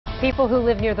People who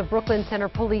live near the Brooklyn Center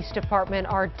Police Department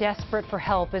are desperate for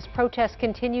help as protests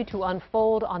continue to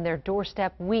unfold on their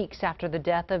doorstep weeks after the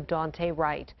death of Daunte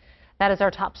Wright. That is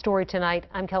our top story tonight.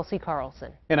 I'm Kelsey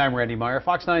Carlson. And I'm Randy Meyer.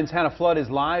 Fox 9's Hannah Flood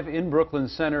is live in Brooklyn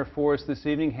Center for us this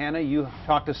evening. Hannah, you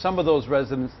talked to some of those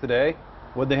residents today.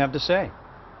 What did they have to say?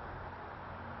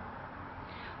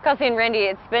 Kelsey and Randy,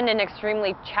 it's been an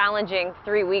extremely challenging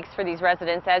 3 weeks for these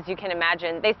residents, as you can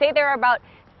imagine. They say there are about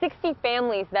 60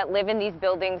 families that live in these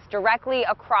buildings directly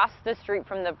across the street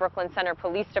from the Brooklyn Center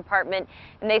Police Department,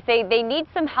 and they say they need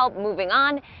some help moving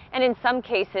on and in some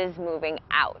cases moving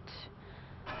out.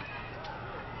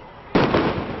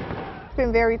 It's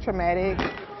been very traumatic.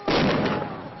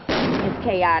 It's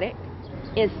chaotic.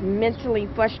 It's mentally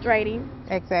frustrating.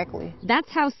 Exactly. That's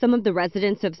how some of the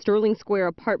residents of Sterling Square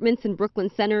Apartments in Brooklyn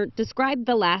Center described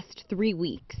the last 3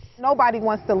 weeks. Nobody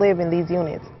wants to live in these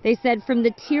units. They said from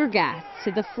the tear gas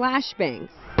to the flashbangs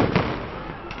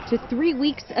to 3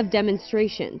 weeks of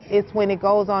demonstrations. It's when it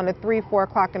goes on to 3, 4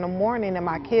 o'clock in the morning and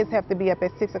my kids have to be up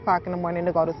at 6 o'clock in the morning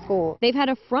to go to school. They've had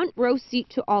a front row seat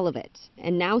to all of it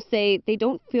and now say they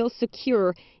don't feel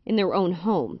secure in their own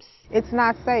homes. It's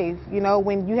not safe. You know,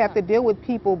 when you have to deal with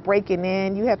people breaking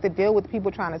in, you have to deal with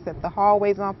people trying to set the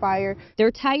hallways on fire.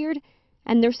 They're tired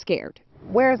and they're scared.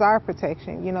 Where's our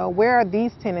protection? You know, where are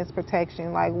these tenants'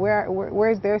 protection? Like,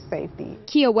 where's their safety?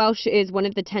 Kia Welsh is one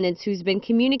of the tenants who's been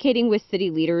communicating with city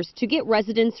leaders to get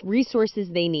residents resources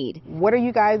they need. What are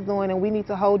you guys doing? And we need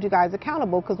to hold you guys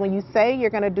accountable, because when you say you're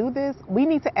going to do this, we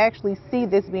need to actually see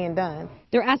this being done.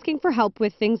 They're asking for help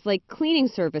with things like cleaning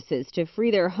services to free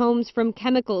their homes from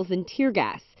chemicals and tear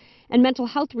gas, and mental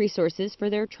health resources for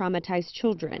their traumatized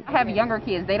children. I have younger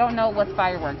kids. They don't know what's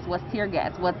fireworks, what's tear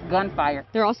gas, what's gunfire.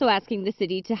 They're also asking the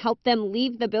city to help them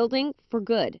leave the building for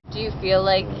good. Do you feel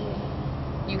like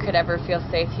you could ever feel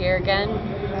safe here again?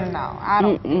 No, I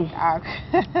don't.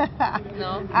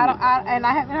 No? And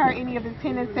I haven't heard any of the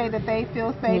tenants say that they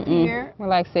feel safe here. We're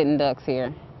like sitting ducks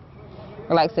here.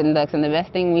 We're like sitting ducks, and the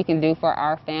best thing we can do for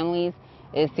our families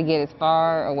is to get as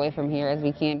far away from here as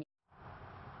we can.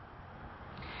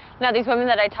 Now, these women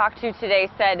that I talked to today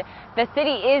said the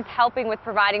city is helping with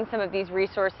providing some of these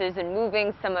resources and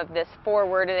moving some of this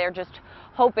forward. They're just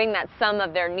hoping that some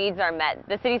of their needs are met.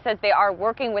 The city says they are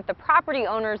working with the property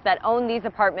owners that own these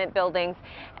apartment buildings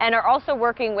and are also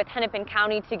working with Hennepin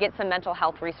County to get some mental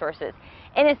health resources.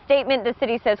 In a statement, the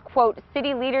city says, quote,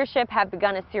 city leadership have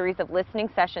begun a series of listening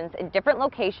sessions in different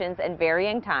locations and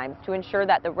varying times to ensure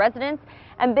that the residents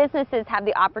and businesses have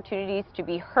the opportunities to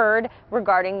be heard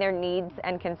regarding their needs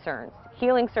and concerns.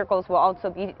 Healing circles will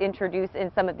also be introduced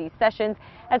in some of these sessions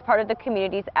as part of the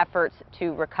community's efforts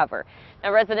to recover.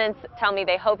 Now, residents tell me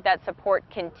they hope that support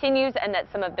continues and that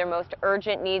some of their most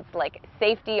urgent needs like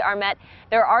safety are met.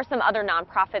 There are some other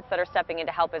nonprofits that are stepping in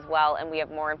to help as well, and we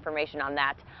have more information on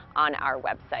that on our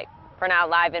website. For now,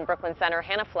 live in Brooklyn Center,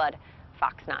 Hannah Flood,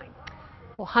 Fox 9.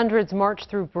 Well, hundreds marched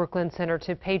through Brooklyn Center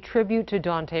to pay tribute to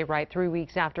Daunte Wright 3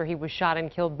 weeks after he was shot and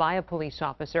killed by a police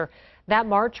officer. That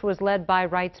march was led by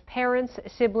Wright's parents,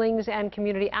 siblings, and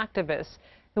community activists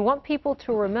who want people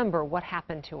to remember what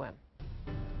happened to him.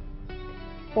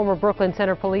 Former Brooklyn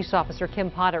Center police officer Kim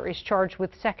Potter is charged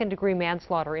with second-degree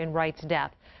manslaughter in Wright's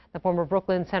death. The former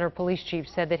Brooklyn Center police chief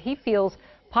said that he feels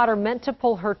Potter meant to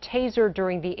pull her taser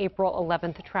during the April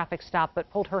 11th traffic stop, but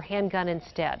pulled her handgun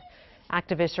instead.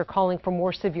 Activists are calling for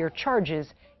more severe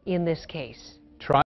charges in this case.